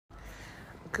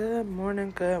Good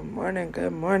morning, good morning,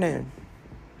 good morning.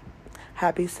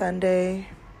 Happy Sunday.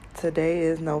 Today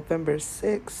is November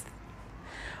 6th.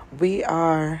 We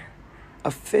are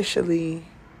officially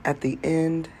at the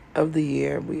end of the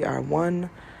year. We are 1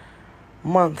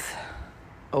 month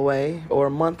away, or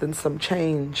a month and some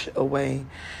change away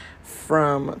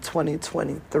from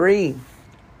 2023.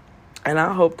 And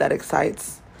I hope that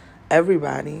excites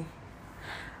everybody.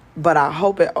 But I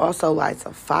hope it also lights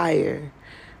a fire.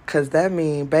 Because that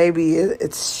means, baby,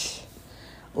 it's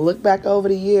look back over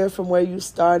the year from where you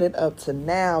started up to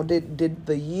now. Did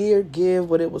the year give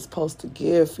what it was supposed to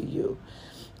give for you?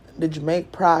 Did you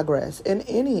make progress in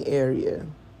any area?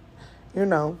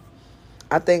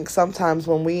 I think sometimes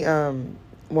when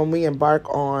we embark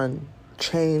on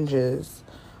changes,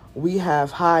 we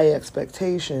have high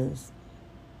expectations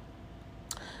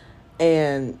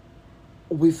and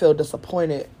we feel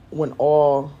disappointed when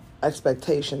all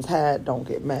expectations don't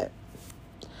get met.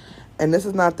 And this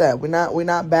is not that. We're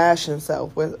not bashing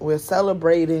self. We're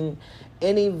celebrating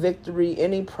any victory,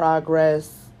 any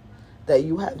progress that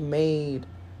you have made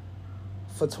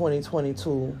for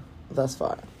 2022 thus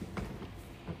far.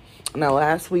 Now,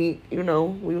 last week, we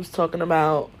was talking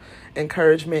about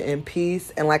encouragement and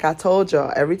peace. And like I told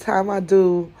y'all, every time I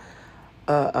do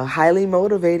a highly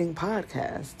motivating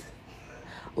podcast,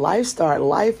 life start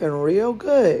lifing real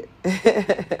good.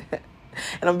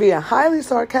 And I'm being highly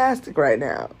sarcastic right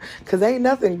now because ain't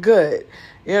nothing good.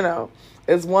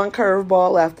 It's one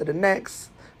curveball after the next,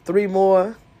 3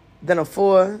 more, then a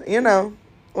 4,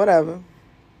 whatever.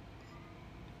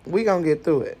 We gonna get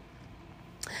through it.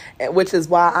 Which is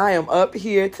why I am up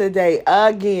here today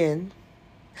again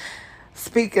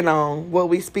speaking on what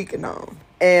we speaking on.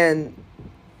 And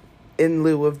in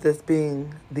lieu of this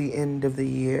being the end of the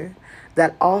year,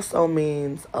 that also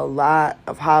means a lot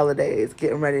of holidays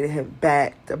getting ready to hit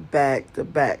back to back to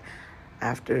back.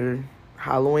 After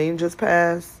Halloween just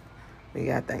passed, we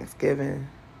got Thanksgiving.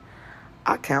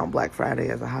 I count Black Friday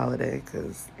as a holiday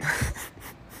because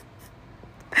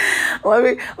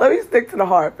let me stick to the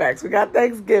hard facts. We got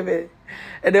Thanksgiving,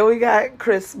 and then we got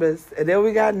Christmas, and then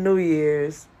we got New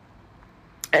Year's.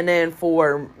 And then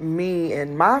for me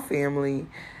and my family,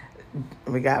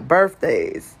 we got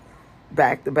birthdays.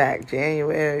 Back to back,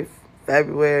 January,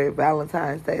 February,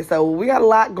 Valentine's Day. So we got a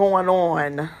lot going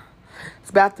on. It's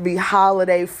about to be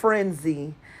holiday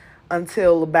frenzy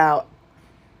until about,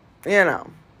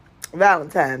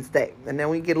 Valentine's Day. And then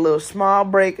we get a little small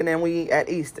break and then we at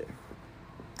Easter.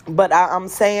 But I'm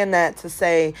saying that to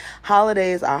say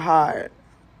holidays are hard.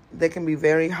 They can be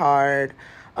very hard,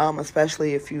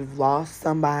 especially if you've lost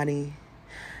somebody.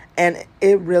 And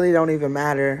it really don't even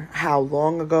matter how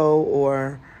long ago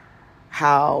or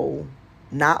how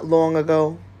not long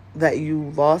ago that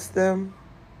you lost them.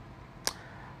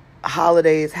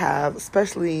 Holidays have,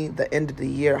 especially the end of the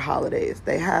year holidays,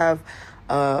 they have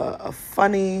a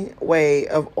funny way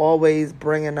of always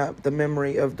bringing up the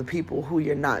memory of the people who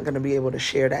you're not going to be able to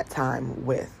share that time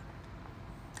with.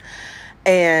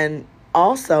 And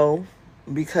also,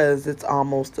 because it's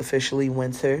almost officially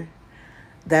winter,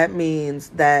 that means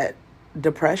that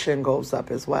depression goes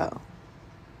up as well.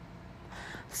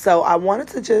 So I wanted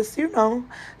to just,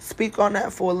 speak on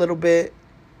that for a little bit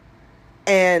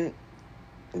and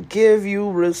give you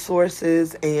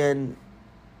resources and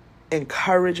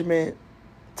encouragement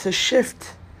to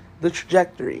shift the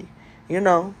trajectory,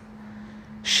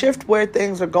 shift where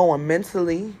things are going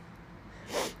mentally,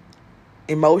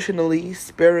 emotionally,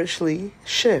 spiritually,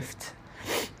 shift.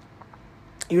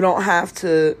 You don't have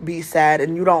to be sad,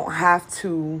 and you don't have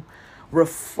to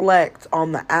reflect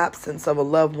on the absence of a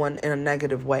loved one in a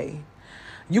negative way.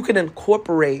 You can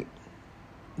incorporate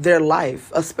their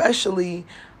life, especially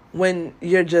when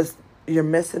you're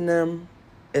missing them.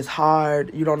 It's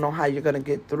hard. You don't know how you're going to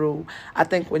get through. I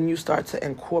think when you start to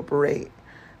incorporate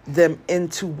them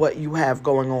into what you have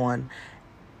going on,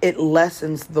 it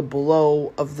lessens the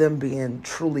blow of them being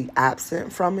truly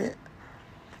absent from it.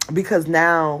 Because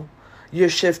now you're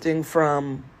shifting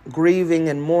from grieving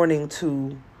and mourning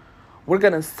to, we're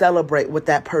going to celebrate what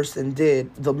that person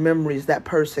did, the memories that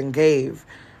person gave,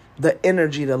 the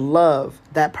energy, the love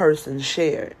that person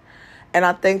shared. And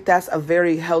I think that's a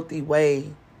very healthy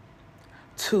way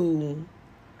to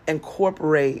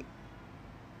incorporate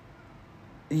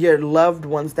your loved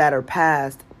ones that are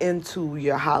passed into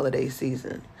your holiday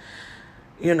season.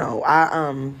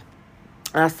 I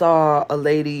saw a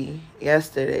lady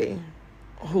yesterday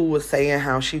who was saying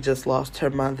how she just lost her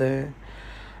mother,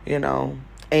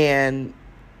 and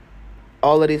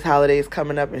all of these holidays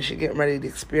coming up, and she getting ready to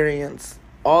experience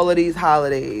all of these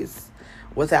holidays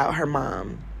without her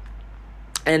mom.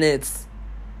 And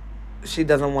she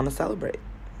doesn't want to celebrate.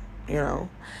 you know,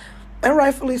 and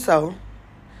rightfully so.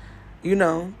 You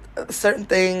know, certain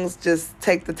things just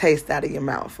take the taste out of your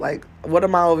mouth. Like, what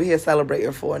am I over here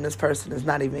celebrating for? And this person is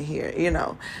not even here, you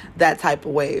know, that type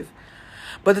of wave.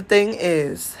 But the thing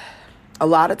is, a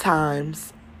lot of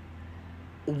times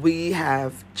we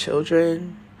have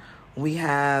children, we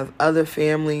have other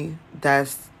family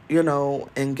that's, you know,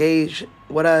 engaged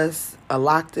with us,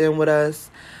 locked in with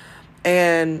us,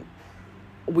 and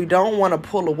we don't want to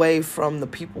pull away from the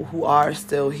people who are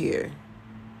still here.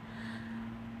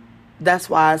 That's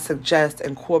why I suggest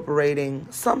incorporating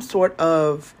some sort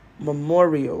of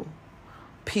memorial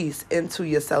piece into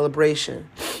your celebration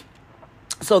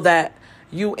so that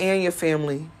you and your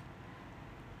family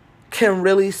can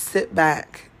really sit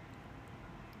back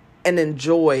and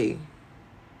enjoy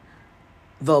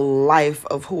the life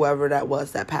of whoever that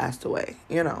was that passed away,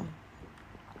 you know.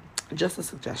 Just a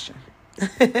suggestion.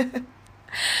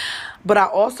 But I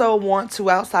also want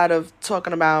to, outside of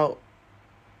talking about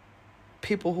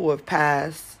people who have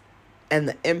passed and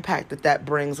the impact that that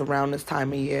brings around this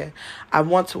time of year, I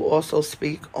want to also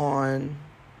speak on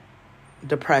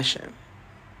depression.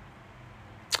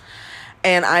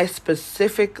 And I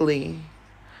specifically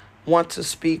want to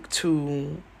speak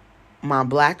to my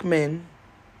Black men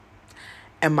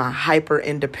and my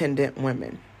hyper-independent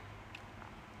women.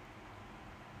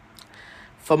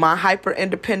 For my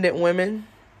hyper-independent women,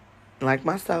 like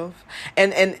myself,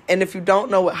 and if you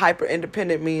don't know what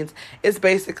hyper-independent means, it's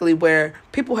basically where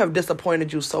people have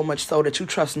disappointed you so much so that you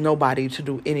trust nobody to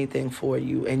do anything for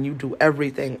you, and you do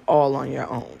everything all on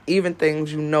your own, even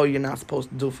things you know you're not supposed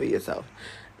to do for yourself.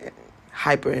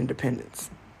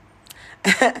 Hyper-independence.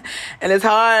 And it's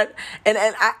hard,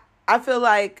 and I feel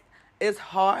like it's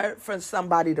hard for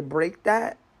somebody to break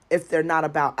that if they're not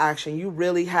about action. You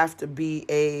really have to be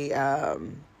a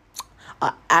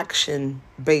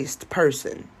action-based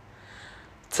person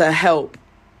to help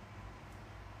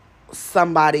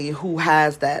somebody who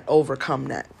has that overcome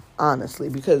that, honestly,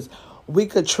 because we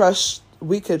could trust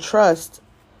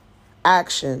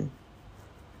action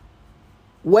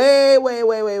way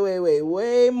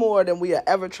more than we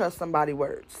ever trust somebody's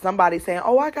words. Somebody saying,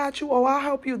 "Oh, I got you. Oh, I'll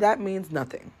help you." That means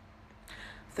nothing.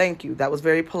 Thank you. That was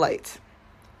very polite,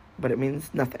 but it means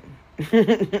nothing.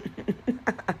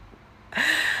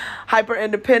 Hyper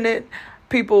independent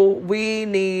people, we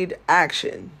need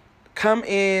action. Come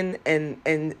in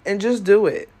and just do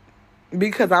it,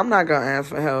 because I'm not gonna ask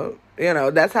for help. You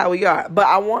know, that's how we are. But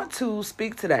I want to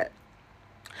speak to that.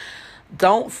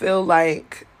 Don't feel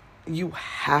like you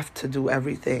have to do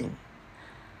everything.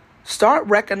 Start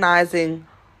recognizing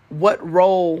what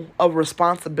role of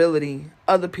responsibility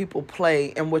other people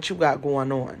play in what you got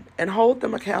going on, and hold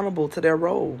them accountable to their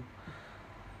role,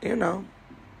 you know.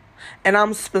 And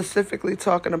I'm specifically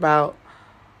talking about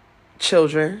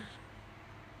children,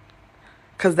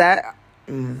 because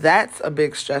that's a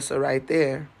big stressor right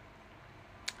there.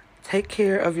 Take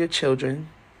care of your children.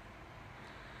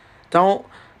 Don't,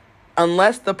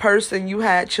 unless the person you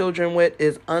had children with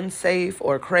is unsafe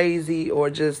or crazy or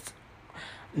just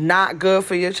not good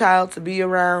for your child to be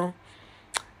around,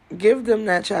 give them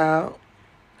that child.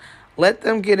 Let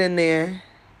them get in there,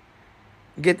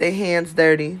 get their hands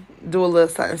dirty, do a little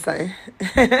something.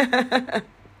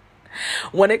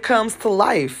 When it comes to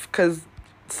life, because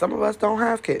some of us don't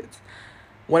have kids.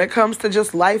 When it comes to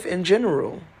just life in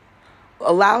general,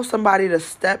 allow somebody to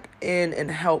step in and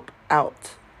help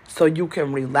out so you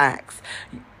can relax.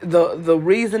 The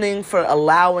reasoning for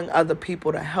allowing other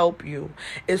people to help you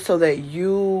is so that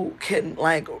you can,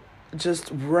 like, just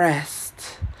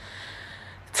rest.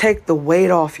 Take the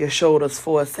weight off your shoulders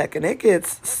for a second. It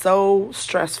gets so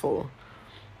stressful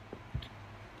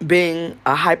being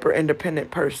a hyper-independent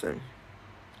person,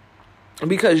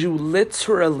 because you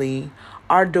literally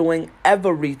are doing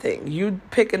everything. You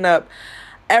picking up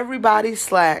everybody's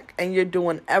slack, and you're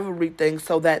doing everything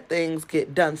so that things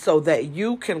get done, so that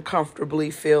you can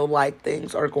comfortably feel like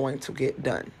things are going to get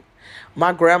done.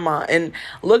 My grandma, and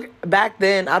look, back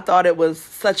then I thought it was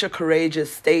such a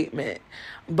courageous statement,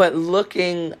 but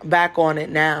looking back on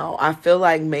it now, I feel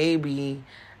like maybe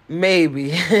my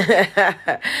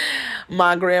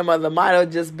grandmother might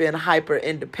have just been hyper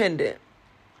independent.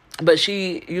 But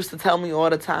she used to tell me all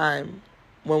the time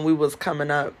when we was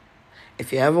coming up,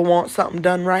 if you ever want something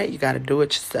done right, you got to do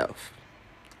it yourself.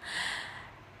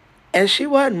 And she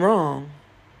wasn't wrong.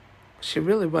 She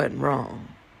really wasn't wrong.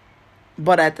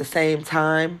 But at the same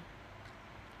time,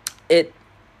 it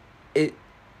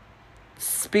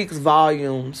speaks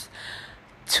volumes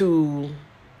to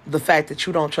the fact that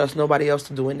you don't trust nobody else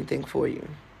to do anything for you.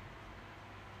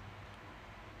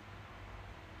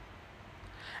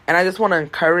 And I just want to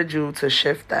encourage you to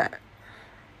shift that.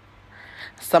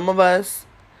 Some of us,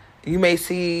 you may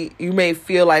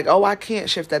feel like, oh, I can't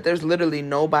shift that. There's literally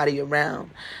nobody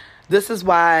around. This is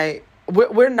why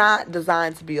we're not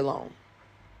designed to be alone.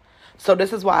 So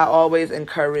this is why I always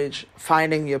encourage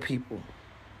finding your people.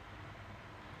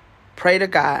 Pray to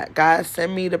God. God,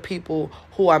 send me the people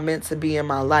who are meant to be in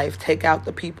my life. Take out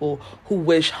the people who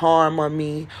wish harm on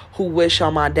me, who wish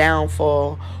on my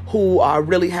downfall, who are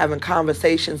really having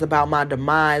conversations about my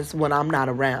demise when I'm not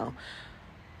around.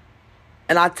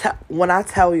 And when I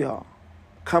tell y'all,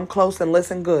 come close and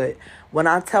listen good. When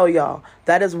I tell y'all,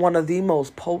 that is one of the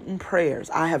most potent prayers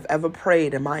I have ever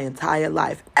prayed in my entire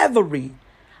life. Every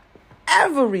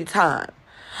time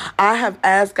I have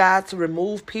asked God to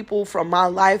remove people from my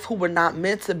life who were not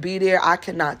meant to be there, I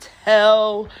cannot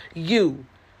tell you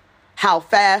how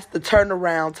fast the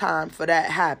turnaround time for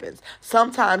that happens.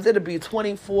 Sometimes it'll be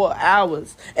 24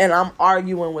 hours and I'm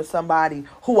arguing with somebody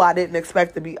who I didn't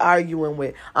expect to be arguing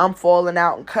with. I'm falling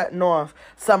out and cutting off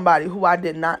somebody who I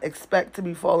did not expect to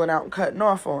be falling out and cutting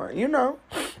off on, you know.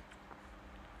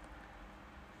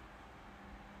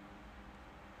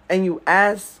 And you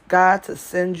ask God to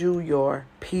send you your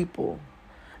people.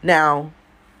 Now,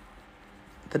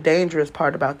 the dangerous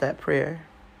part about that prayer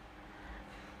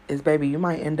is, baby, you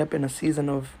might end up in a season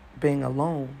of being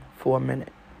alone for a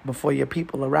minute before your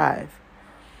people arrive.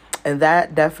 And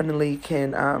that definitely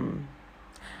can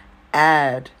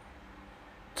add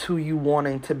to you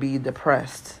wanting to be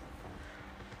depressed.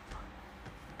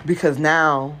 Because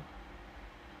now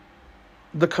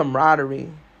the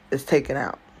camaraderie is taken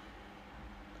out.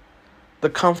 The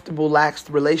comfortable,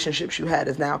 laxed relationships you had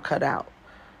is now cut out.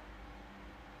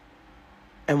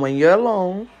 And when you're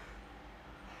alone,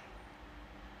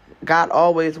 God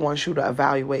always wants you to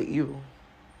evaluate you.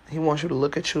 He wants you to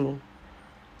look at you.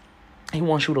 He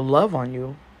wants you to love on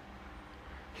you.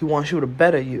 He wants you to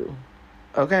better you.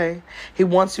 Okay? He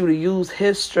wants you to use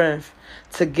his strength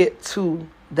to get to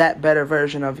that better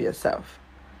version of yourself.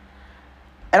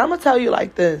 And I'm going to tell you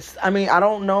like this. I mean, I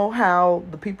don't know how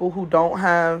the people who don't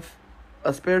have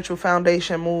a spiritual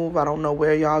foundation move. I don't know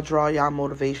where y'all draw y'all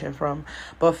motivation from.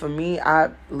 But for me,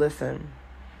 listen,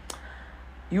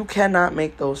 you cannot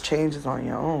make those changes on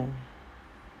your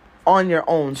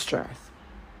own strength.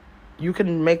 You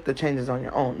can make the changes on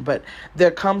your own. But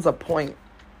there comes a point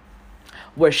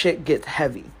where shit gets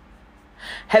heavy.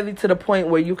 Heavy to the point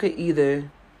where you could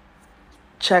either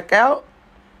check out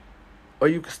or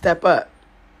you could step up.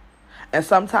 And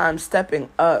sometimes stepping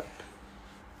up,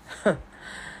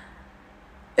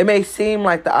 it may seem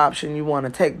like the option you want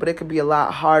to take, but it could be a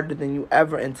lot harder than you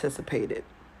ever anticipated.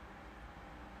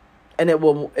 And it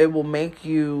will make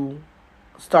you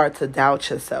start to doubt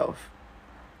yourself.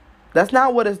 That's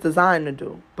not what it's designed to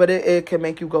do, but it can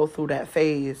make you go through that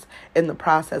phase in the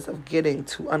process of getting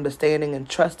to understanding and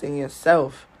trusting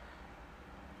yourself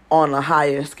on a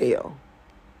higher scale.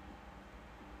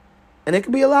 And it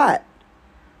can be a lot.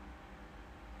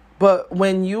 But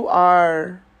when you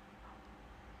are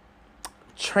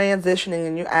transitioning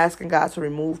and you're asking God to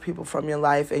remove people from your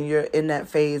life and you're in that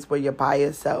phase where you're by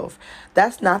yourself,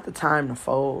 that's not the time to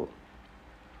fold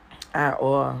at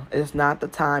all. It's not the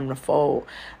time to fold.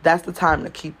 That's the time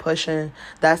to keep pushing.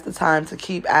 That's the time to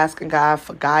keep asking God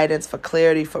for guidance, for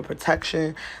clarity, for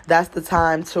protection. That's the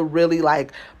time to really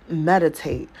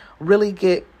meditate, really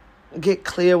get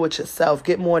clear with yourself,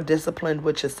 get more disciplined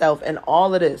with yourself. And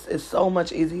all of this is so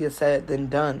much easier said than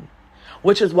done,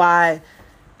 which is why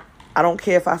I don't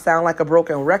care if I sound like a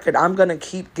broken record. I'm going to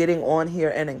keep getting on here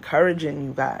and encouraging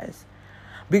you guys,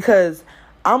 because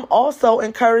I'm also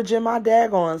encouraging my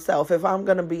daggone self. If I'm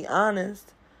going to be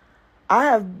honest, I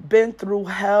have been through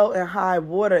hell and high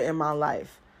water in my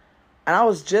life. And I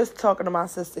was just talking to my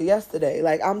sister yesterday.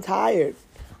 I'm tired.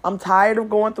 I'm tired of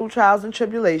going through trials and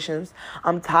tribulations.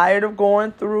 I'm tired of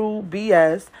going through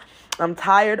BS. I'm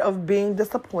tired of being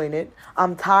disappointed.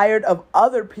 I'm tired of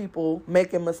other people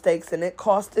making mistakes and it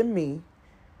costing me.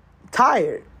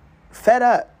 Tired. Fed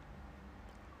up.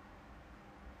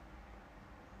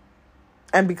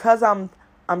 And because I'm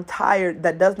tired,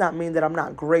 that does not mean that I'm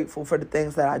not grateful for the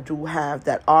things that I do have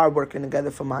that are working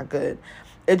together for my good.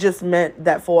 It just meant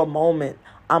that for a moment,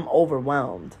 I'm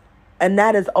overwhelmed. And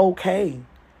that is okay.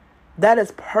 That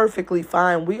is perfectly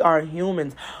fine. We are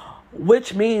humans,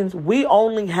 which means we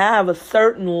only have a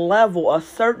certain level, a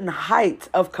certain height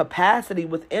of capacity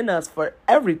within us for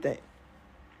everything.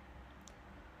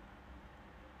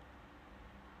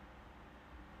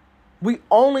 We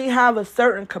only have a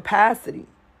certain capacity.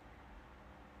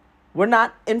 We're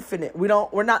not infinite.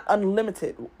 We're not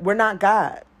unlimited. We're not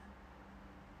God.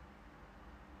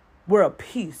 We're a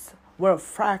piece. We're a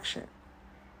fraction.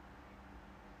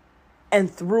 And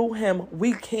through him,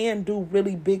 we can do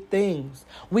really big things.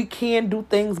 We can do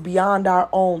things beyond our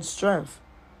own strength.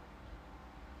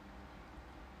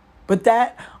 But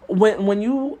that, when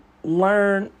you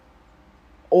learn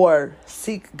or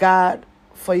seek God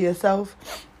for yourself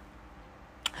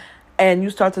and you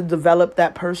start to develop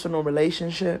that personal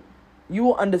relationship, you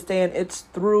will understand it's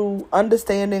through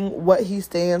understanding what he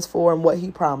stands for and what he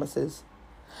promises.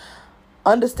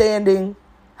 Understanding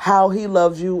how he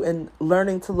loves you and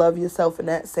learning to love yourself in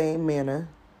that same manner.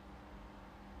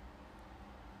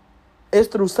 It's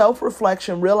through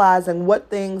self-reflection, realizing what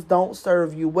things don't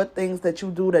serve you, what things that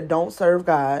you do that don't serve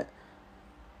God,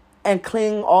 and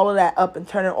cleaning all of that up and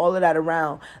turning all of that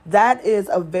around. That is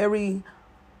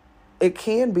it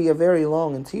can be a very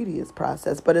long and tedious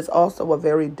process, but it's also a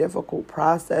very difficult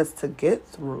process to get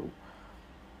through.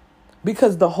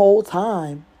 Because the whole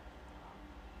time,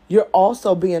 you're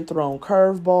also being thrown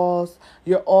curveballs.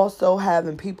 You're also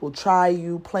having people try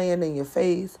you, playing in your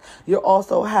face. You're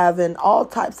also having all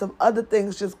types of other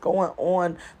things just going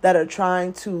on that are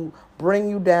trying to bring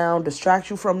you down, distract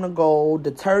you from the goal,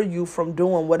 deter you from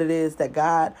doing what it is that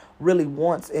God really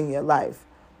wants in your life.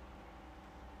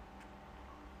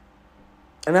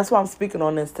 And that's why I'm speaking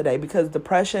on this today, because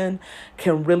depression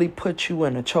can really put you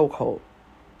in a chokehold.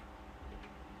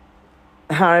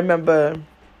 I remember,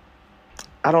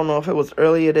 I don't know if it was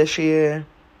earlier this year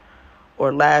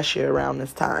or last year around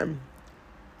this time,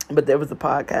 but there was a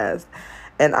podcast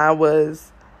and I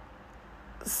was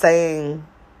saying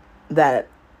that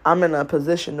I'm in a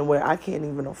position where I can't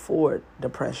even afford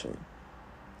depression.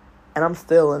 And I'm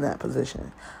still in that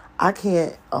position. I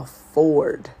can't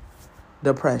afford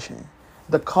depression.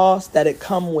 The cost that it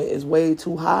comes with is way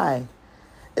too high.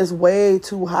 It's way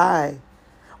too high.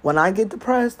 When I get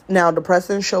depressed, now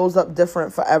depression shows up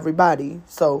different for everybody.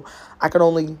 So I can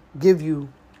only give you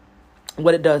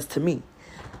what it does to me.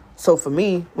 So for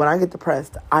me, when I get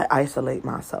depressed, I isolate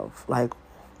myself. Like,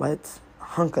 let's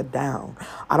hunker down.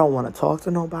 I don't want to talk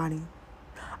to nobody.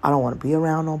 I don't want to be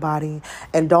around nobody.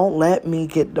 And don't let me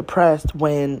get depressed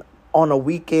when on a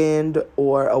weekend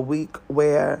or a week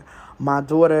where my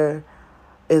daughter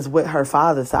is with her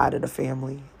father's side of the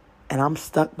family and I'm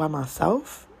stuck by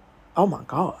myself. Oh my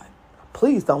God.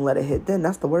 Please don't let it hit then.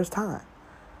 That's the worst time.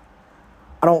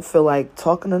 I don't feel like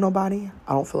talking to nobody.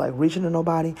 I don't feel like reaching to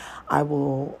nobody. I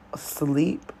will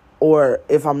sleep. Or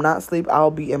if I'm not asleep,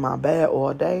 I'll be in my bed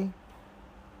all day.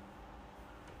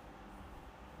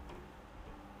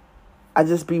 I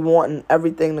just be wanting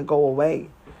everything to go away.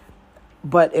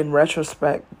 But in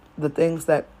retrospect, the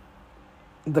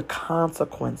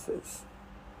consequences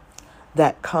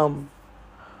that come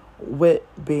with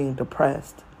being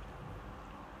depressed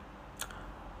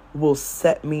will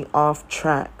set me off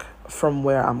track from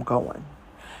where I'm going.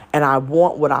 And I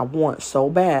want what I want so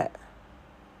bad.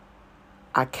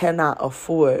 I cannot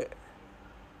afford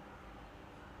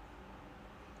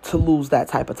to lose that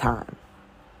type of time.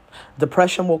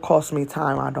 Depression will cost me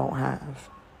time I don't have.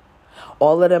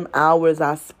 All of them hours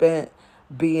I spent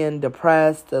being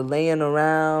depressed or laying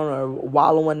around or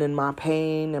wallowing in my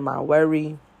pain and my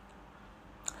worry,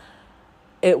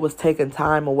 it was taking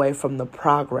time away from the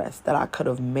progress that I could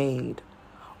have made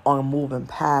on moving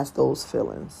past those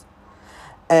feelings.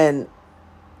 And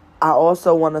I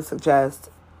also want to suggest,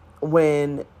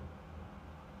 when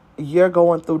you're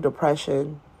going through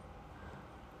depression,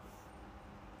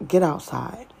 get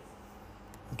outside.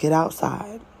 Get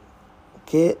outside.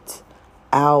 Get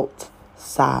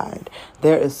outside.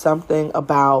 There is something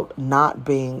about not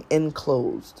being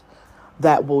enclosed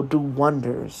that will do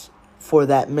wonders for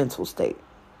that mental state.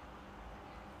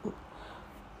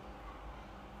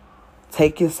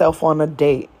 Take yourself on a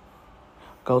date.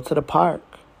 Go to the park.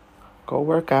 Go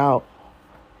work out.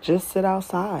 Just sit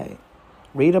outside.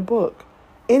 Read a book.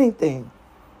 Anything.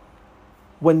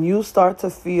 When you start to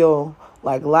feel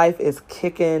like life is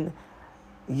kicking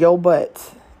your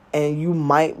butt and you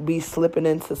might be slipping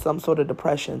into some sort of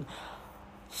depression,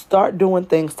 start doing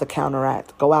things to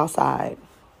counteract. Go outside.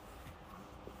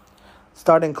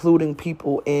 Start including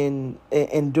people in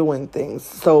doing things.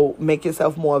 So make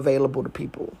yourself more available to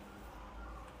people.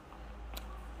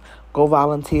 Go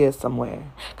volunteer somewhere.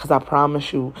 Because I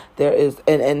promise you, there is,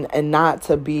 and not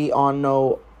to be on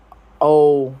no,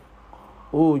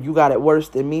 you got it worse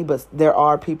than me, but there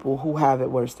are people who have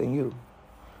it worse than you.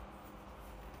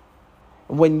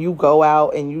 When you go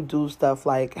out and you do stuff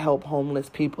like help homeless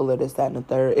people or this, that, and the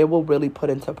third, it will really put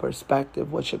into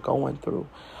perspective what you're going through.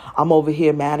 I'm over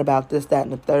here mad about this, that,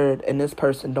 and the third, and this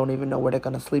person don't even know where they're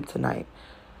going to sleep tonight.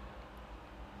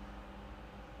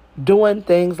 Doing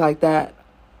things like that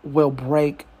will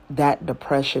break that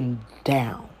depression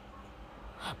down.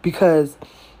 Because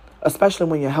especially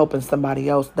when you're helping somebody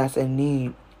else that's in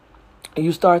need,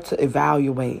 you start to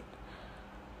evaluate,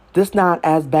 this not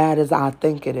as bad as I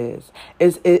think it is.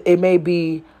 It may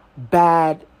be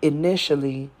bad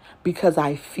initially because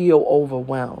I feel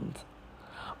overwhelmed.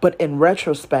 But in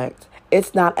retrospect,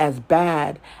 it's not as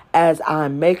bad as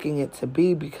I'm making it to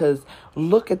be, because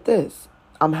look at this.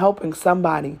 I'm helping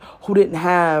somebody who didn't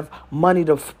have money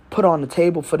to put on the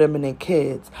table for them and their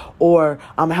kids. Or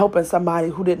I'm helping somebody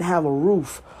who didn't have a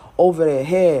roof over their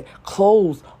head,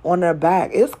 clothes on their back.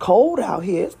 It's cold out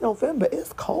here. It's November.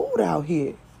 It's cold out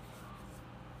here.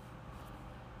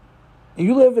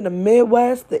 You live in the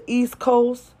Midwest, the East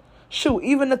Coast, shoot,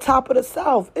 even the top of the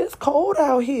South, it's cold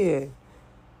out here.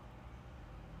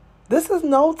 This is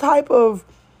no type of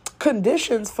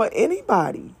conditions for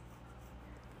anybody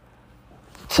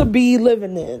to be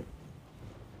living in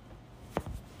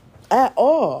at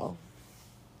all.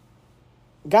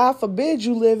 God forbid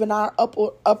you live in our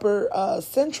upper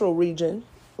central region,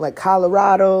 like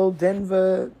Colorado,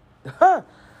 Denver. I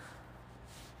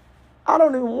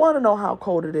don't even want to know how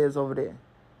cold it is over there.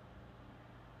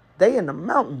 They in the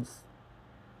mountains.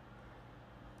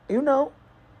 You know,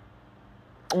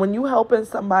 when you helping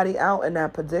somebody out in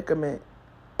that predicament,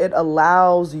 it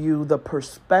allows you the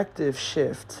perspective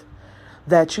shift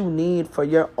that you need for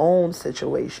your own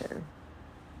situation.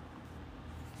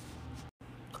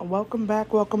 Welcome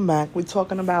back. We're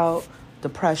talking about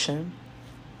depression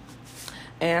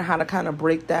and how to kind of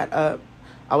break that up.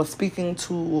 I was speaking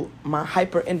to my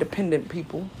hyper-independent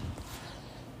people,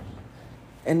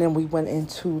 and then we went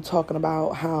into talking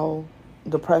about how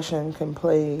depression can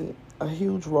play a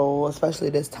huge role, especially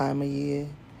this time of year.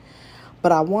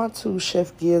 But I want to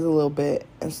shift gears a little bit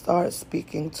and start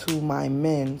speaking to my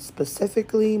men,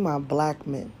 specifically my black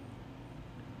men.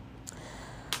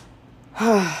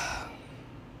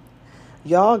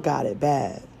 Y'all got it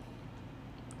bad.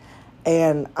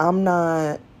 And I'm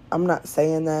not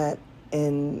saying that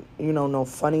in, no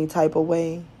funny type of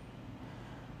way.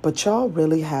 But y'all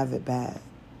really have it bad.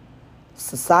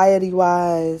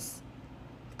 Society-wise,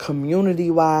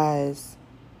 community-wise,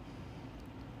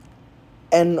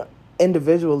 and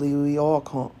individually, we all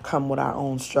come with our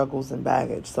own struggles and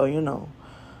baggage. So,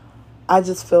 I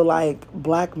just feel like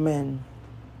black men,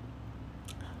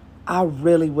 I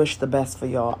really wish the best for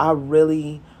y'all. I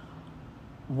really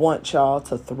want y'all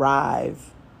to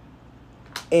thrive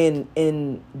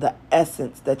in the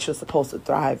essence that you're supposed to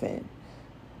thrive in.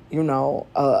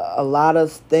 A lot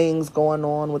of things going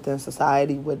on within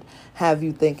society would have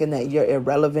you thinking that you're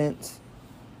irrelevant,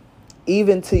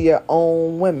 even to your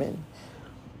own women.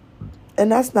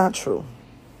 And that's not true.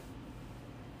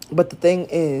 But the thing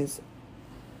is,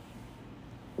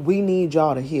 we need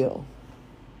y'all to heal.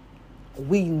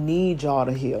 We need y'all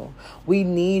to heal. We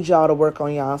need y'all to work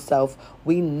on yourself.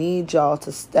 We need y'all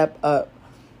to step up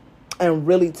and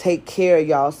really take care of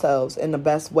yourselves in the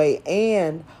best way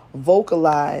and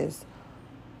vocalize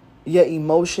your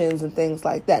emotions and things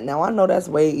like that. Now, I know that's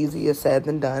way easier said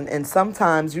than done. And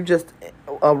sometimes you just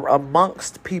are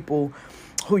amongst people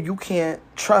who you can't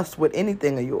trust with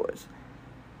anything of yours.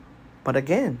 But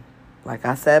again, like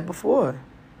I said before,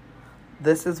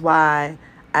 this is why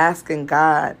asking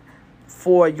God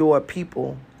for your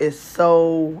people is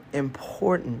so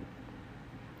important.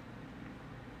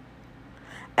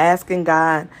 Asking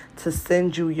God to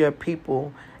send you your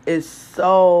people is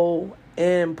so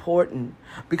important,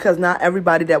 because not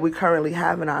everybody that we currently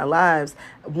have in our lives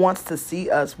wants to see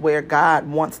us where God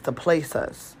wants to place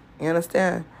us. You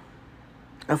understand?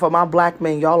 And for my black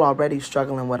men, y'all already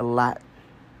struggling with a lot.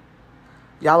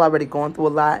 Y'all already going through a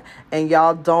lot, and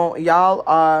y'all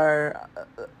are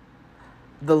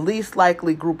the least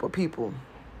likely group of people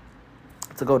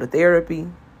to go to therapy,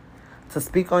 to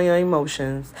speak on your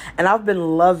emotions. And I've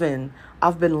been loving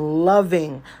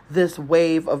this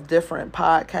wave of different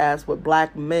podcasts with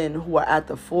black men who are at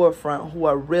the forefront, who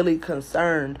are really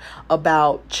concerned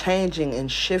about changing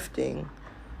and shifting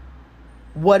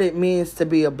what it means to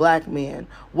be a black man,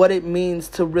 what it means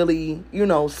to really,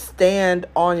 stand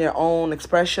on your own,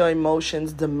 express your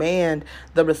emotions, demand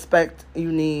the respect you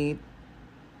need,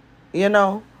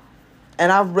 And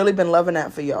I've really been loving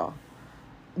that for y'all.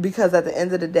 Because at the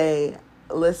end of the day,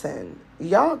 listen,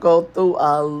 y'all go through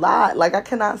a lot. Like, I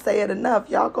cannot say it enough.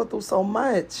 Y'all go through so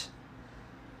much.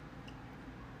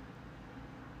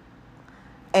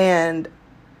 And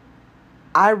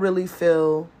I really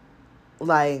feel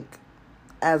like,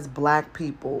 as black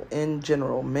people in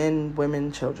general, men,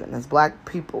 women, children, as black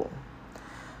people,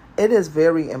 it is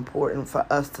very important for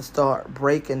us to start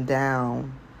breaking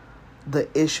down the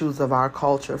issues of our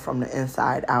culture from the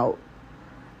inside out.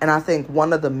 And I think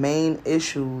one of the main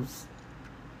issues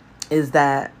is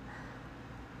that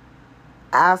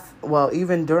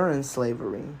even during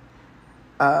slavery,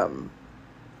 the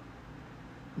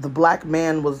black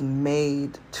man was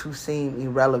made to seem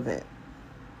irrelevant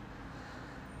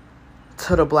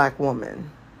to the black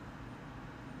woman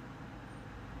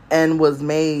and was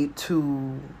made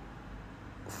to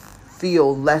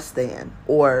feel less than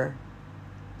or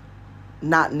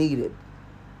not needed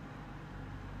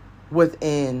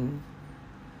within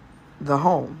the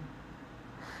home.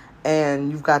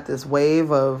 And you've got this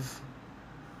wave of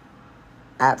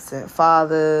absent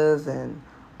fathers and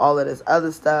all of this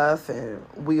other stuff, and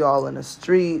we all in the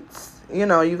streets. You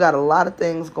know, you got a lot of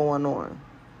things going on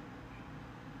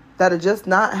that are just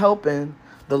not helping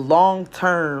the long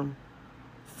term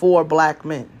for black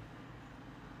men.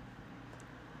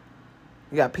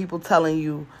 You got people telling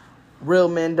you real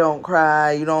men don't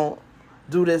cry, you don't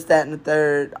do this, that, and the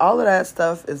third. All of that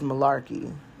stuff is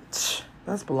malarkey.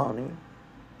 That's baloney.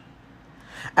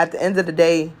 At the end of the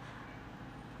day,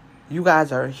 you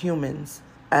guys are humans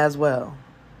as well.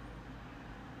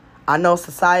 I know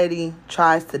society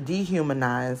tries to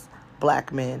dehumanize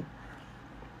black men,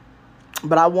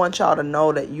 but I want y'all to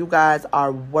know that you guys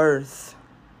are worth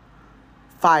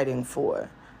fighting for.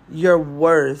 You're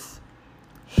worth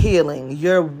healing.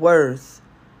 You're worth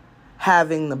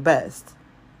having the best,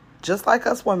 just like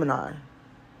us women are.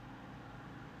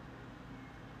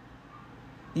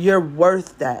 You're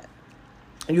worth that.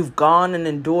 You've gone and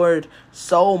endured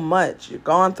so much. You've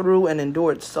gone through and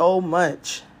endured so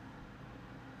much.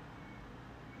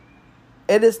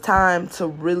 It is time to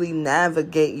really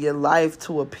navigate your life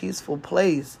to a peaceful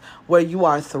place where you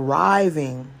are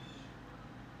thriving.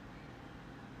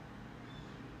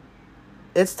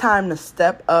 It's time to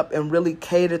step up and really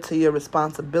cater to your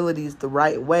responsibilities the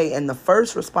right way. And the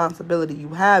first responsibility you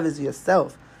have is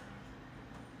yourself.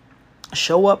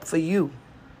 Show up for you.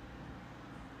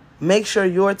 Make sure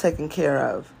you're taken care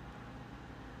of.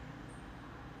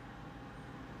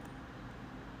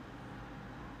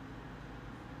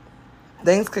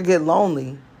 Things could get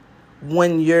lonely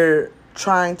when you're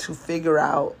trying to figure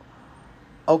out,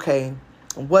 okay,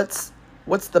 what's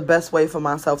the best way for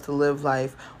myself to live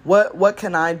life? What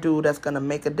can I do that's going to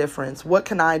make a difference? What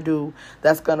can I do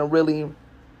that's going to really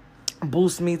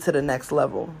boost me to the next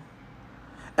level?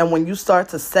 And when you start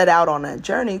to set out on that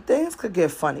journey, things could get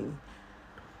funny.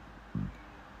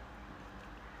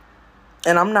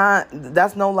 And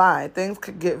that's no lie. Things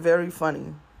could get very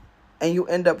funny. And you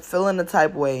end up feeling the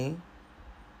type way.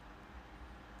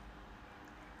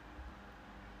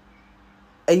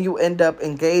 And you end up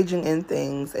engaging in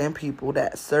things and people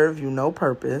that serve you no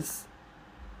purpose.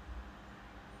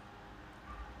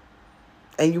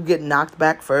 And you get knocked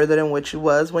back further than what you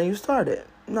was when you started.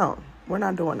 No, we're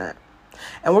not doing that.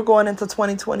 And we're going into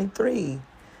 2023.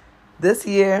 This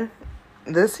year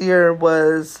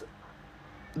was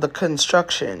the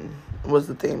construction, was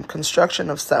the theme. Construction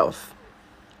of self.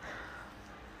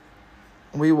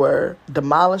 We were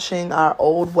demolishing our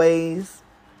old ways,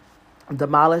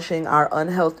 demolishing our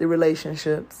unhealthy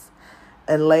relationships,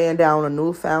 and laying down a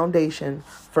new foundation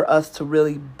for us to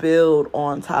really build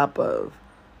on top of.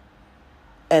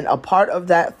 And a part of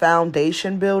that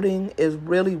foundation building is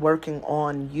really working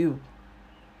on you.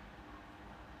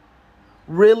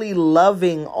 Really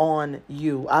loving on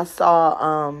you. I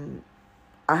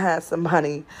had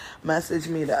somebody message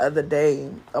me the other day,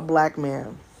 a black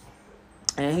man,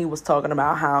 and he was talking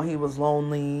about how he was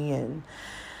lonely and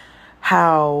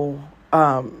how,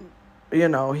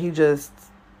 he just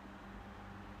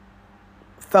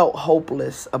felt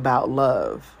hopeless about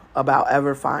love, about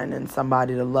ever finding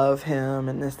somebody to love him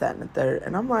and this, that, and the third.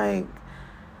 And I'm like,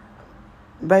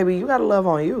 baby, you got to love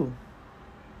on you.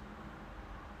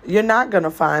 You're not going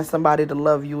to find somebody to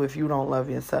love you if you don't love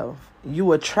yourself.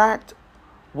 You attract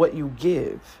what you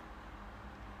give.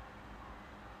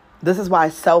 This is why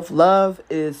self-love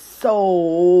is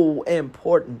so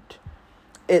important.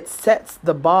 It sets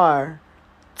the bar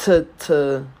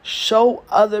to show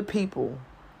other people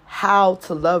how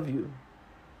to love you.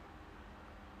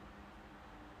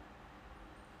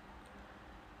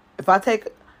 If I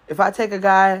take a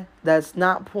guy that's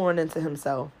not pouring into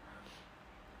himself,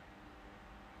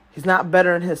 he's not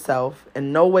bettering himself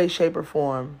in no way, shape, or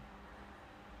form,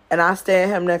 and I stand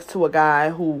him next to a guy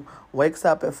who wakes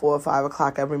up at 4 or 5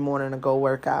 o'clock every morning to go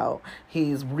work out.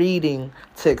 He's reading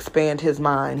to expand his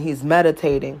mind. He's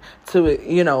meditating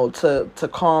to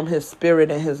calm his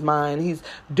spirit and his mind. He's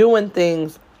doing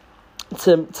things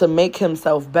to make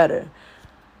himself better.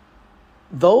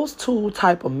 Those two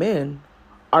type of men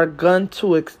they're going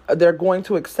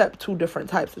to accept two different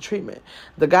types of treatment.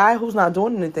 The guy who's not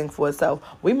doing anything for himself,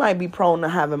 we might be prone to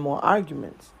having more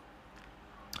arguments.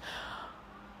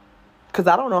 Because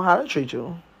I don't know how to treat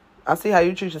you. I see how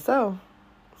you treat yourself.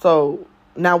 So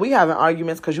now we having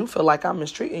arguments because you feel like I'm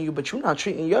mistreating you, but you're not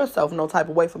treating yourself no type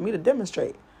of way for me to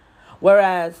demonstrate.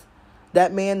 Whereas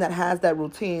that man that has that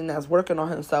routine, that's working on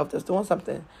himself, that's doing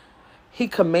something, he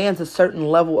commands a certain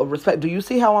level of respect. Do you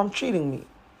see how I'm treating me?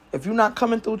 If you're not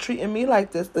coming through treating me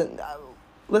like this, then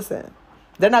listen,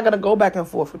 they're not going to go back and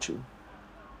forth with you.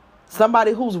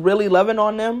 Somebody who's really loving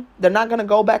on them, they're not going to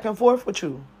go back and forth with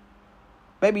you.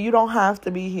 Baby, you don't have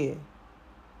to be here.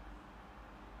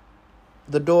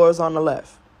 The door's on the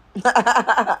left. You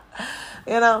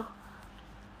know?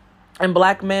 And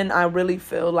black men, I really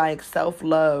feel like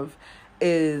self-love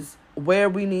is where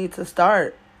we need to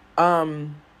start.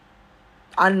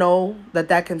 I know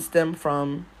that can stem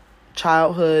from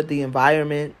childhood, the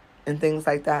environment, and things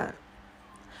like that.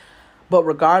 But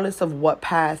regardless of what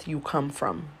path you come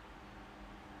from,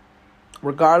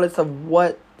 regardless of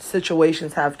what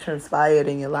situations have transpired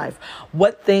in your life,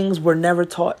 what things were never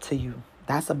taught to you,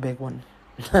 that's a big one.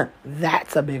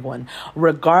 That's a big one.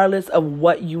 Regardless of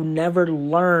what you never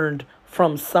learned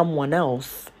from someone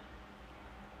else,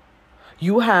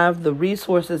 you have the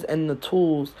resources and the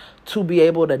tools to be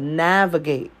able to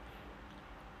navigate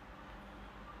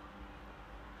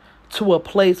to a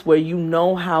place where you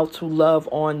know how to love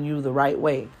on you the right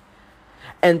way.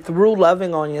 And through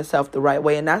loving on yourself the right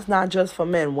way, and that's not just for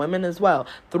men, women as well.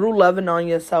 Through loving on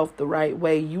yourself the right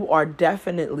way, you are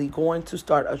definitely going to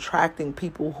start attracting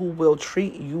people who will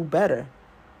treat you better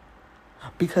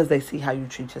because they see how you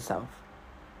treat yourself.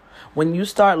 When you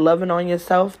start loving on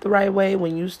yourself the right way,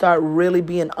 when you start really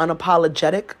being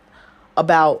unapologetic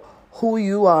about who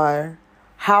you are,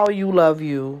 how you love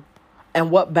you, and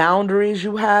what boundaries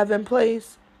you have in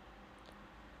place,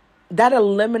 that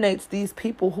eliminates these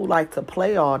people who like to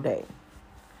play all day.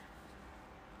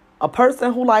 A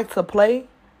person who likes to play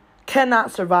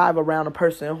cannot survive around a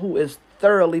person who is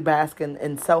thoroughly basking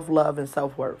in self-love and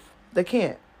self-worth. They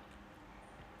can't.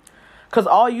 Because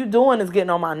all you doing is getting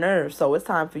on my nerves, so it's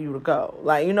time for you to go.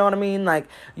 Like, you know what I mean? Like,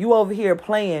 you over here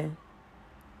playing,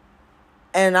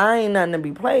 and I ain't nothing to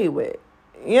be played with,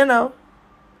 you know?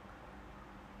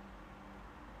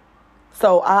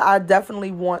 So I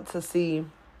definitely want to see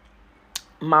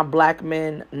my black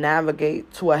men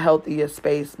navigate to a healthier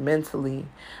space mentally,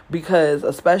 because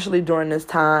especially during this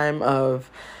time of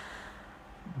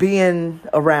being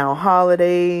around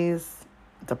holidays,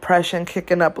 depression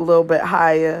kicking up a little bit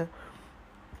higher,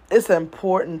 it's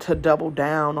important to double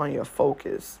down on your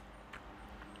focus.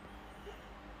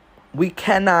 We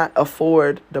cannot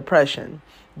afford depression.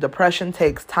 Depression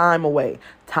takes time away.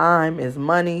 Time is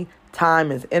money.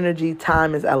 Time is energy.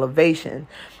 Time is elevation.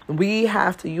 We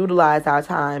have to utilize our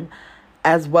time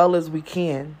as well as we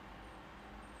can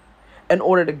in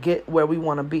order to get where we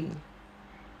want to be.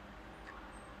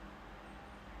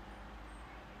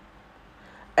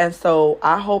 And so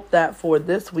I hope that for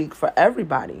this week, for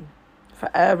everybody,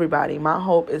 my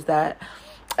hope is that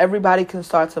everybody can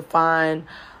start to find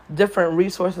different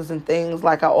resources and things.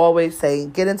 Like I always say,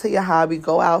 get into your hobby,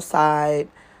 go outside,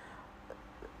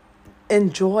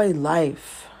 enjoy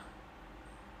life.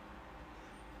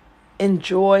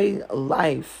 Enjoy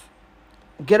life.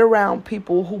 Get around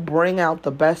people who bring out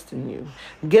the best in you.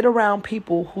 Get around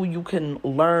people who you can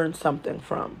learn something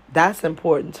from. That's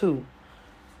important too.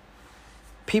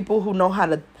 People who know how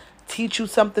to teach you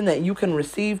something that you can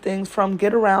receive things from.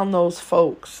 Get around those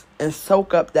folks and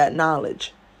soak up that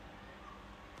knowledge.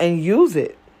 And use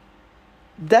it.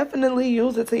 Definitely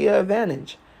use it to your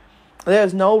advantage.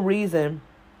 There's no reason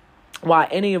why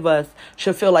any of us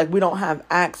should feel like we don't have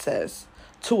access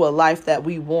to a life that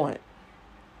we want.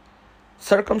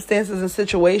 Circumstances and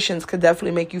situations could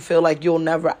definitely make you feel like you'll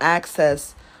never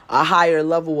access a higher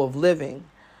level of living.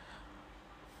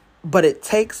 But it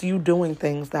takes you doing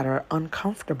things that are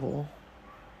uncomfortable.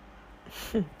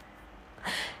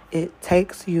 It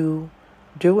takes you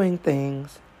doing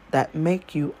things that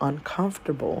make you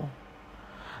uncomfortable,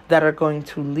 that are going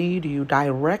to lead you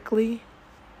directly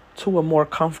to a more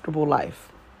comfortable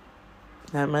life.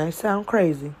 That may sound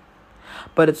crazy,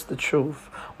 but it's the truth.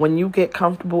 When you get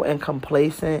comfortable and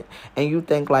complacent and you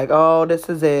think like, oh, this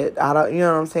is it, you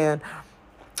know what I'm saying?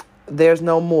 There's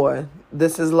no more.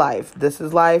 This is life. This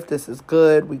is life. This is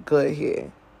good. We good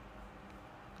here.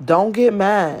 Don't get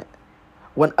mad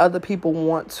when other people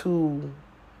want to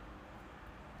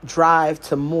drive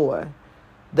to more.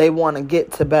 They want to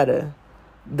get to better.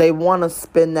 They want to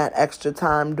spend that extra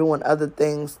time doing other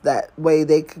things. That way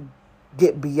they could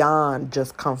get beyond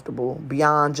just comfortable,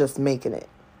 beyond just making it.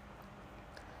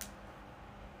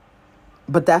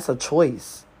 But that's a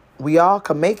choice. We all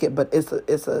can make it, but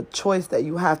it's a choice that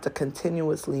you have to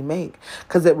continuously make,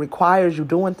 because it requires you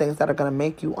doing things that are going to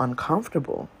make you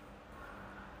uncomfortable,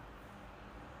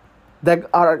 that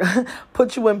are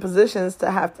put you in positions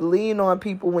to have to lean on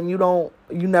people when you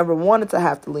never wanted to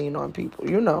have to lean on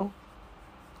people,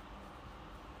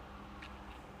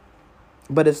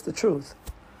 But it's the truth.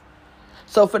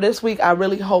 So for this week, I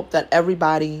really hope that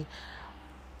everybody,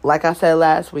 like I said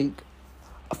last week,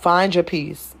 find your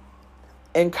peace,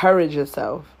 encourage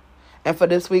yourself. And for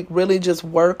this week, really just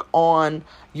work on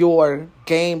your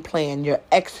game plan, your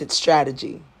exit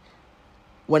strategy.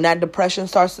 When that depression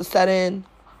starts to set in,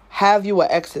 have you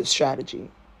an exit strategy.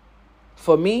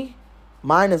 For me,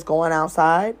 mine is going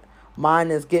outside.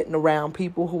 Mine is getting around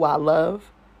people who I love.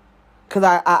 Because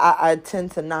I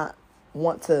tend to not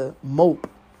want to mope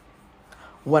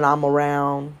when I'm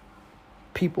around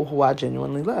people who I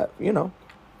genuinely love,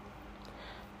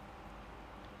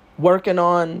 Working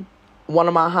on one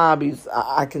of my hobbies.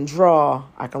 I can draw.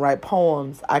 I can write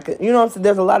poems. I can,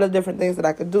 there's a lot of different things that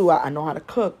I could do. I know how to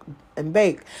cook and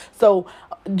bake. So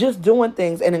just doing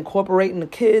things and incorporating the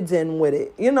kids in with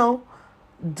it,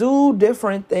 do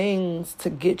different things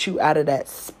to get you out of that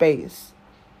space.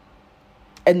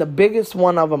 And the biggest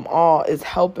one of them all is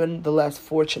helping the less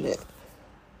fortunate.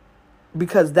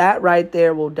 Because that right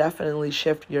there will definitely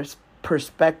shift your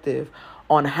perspective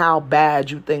on how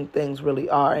bad you think things really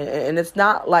are. And it's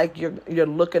not like you're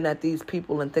looking at these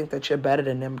people and think that you're better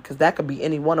than them, because that could be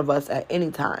any one of us at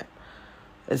any time.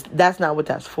 That's not what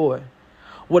that's for.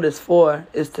 What it's for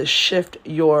is to shift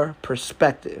your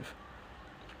perspective.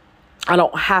 I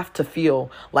don't have to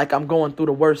feel like I'm going through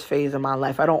the worst phase of my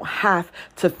life. I don't have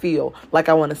to feel like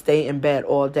I want to stay in bed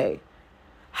all day.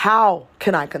 How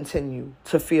can I continue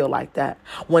to feel like that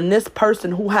when this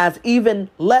person who has even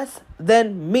less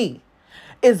than me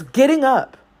is getting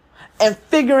up and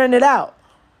figuring it out?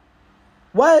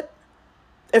 What?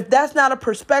 If that's not a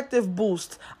perspective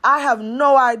boost, I have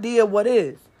no idea what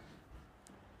is.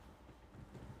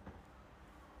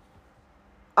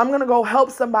 I'm going to go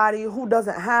help somebody who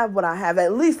doesn't have what I have.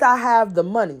 At least I have the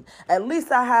money. At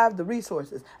least I have the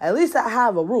resources. At least I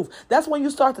have a roof. That's when you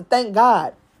start to thank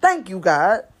God. Thank you,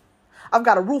 God. I've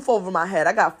got a roof over my head.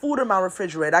 I got food in my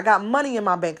refrigerator. I got money in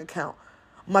my bank account.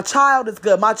 My child is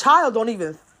good. My child don't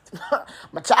even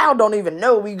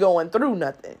know we going through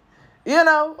nothing.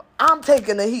 I'm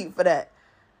taking the heat for that.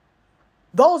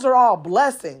 Those are all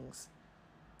blessings.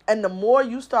 And the more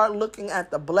you start looking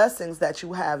at the blessings that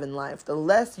you have in life, the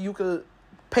less you could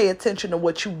pay attention to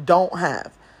what you don't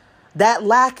have. That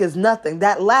lack is nothing.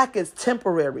 That lack is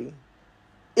temporary,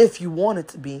 if you want it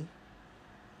to be.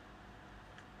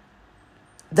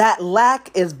 That lack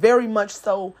is very much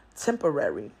so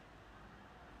temporary.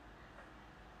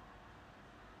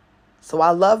 So I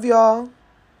love y'all.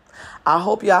 I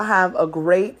hope y'all have a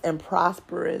great and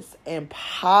prosperous and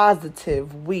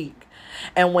positive week.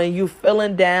 And when you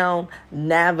feeling down,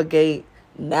 navigate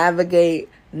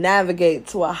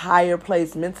to a higher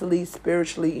place mentally,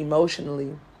 spiritually,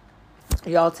 emotionally.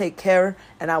 Y'all take care,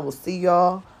 and I will see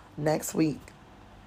y'all next week.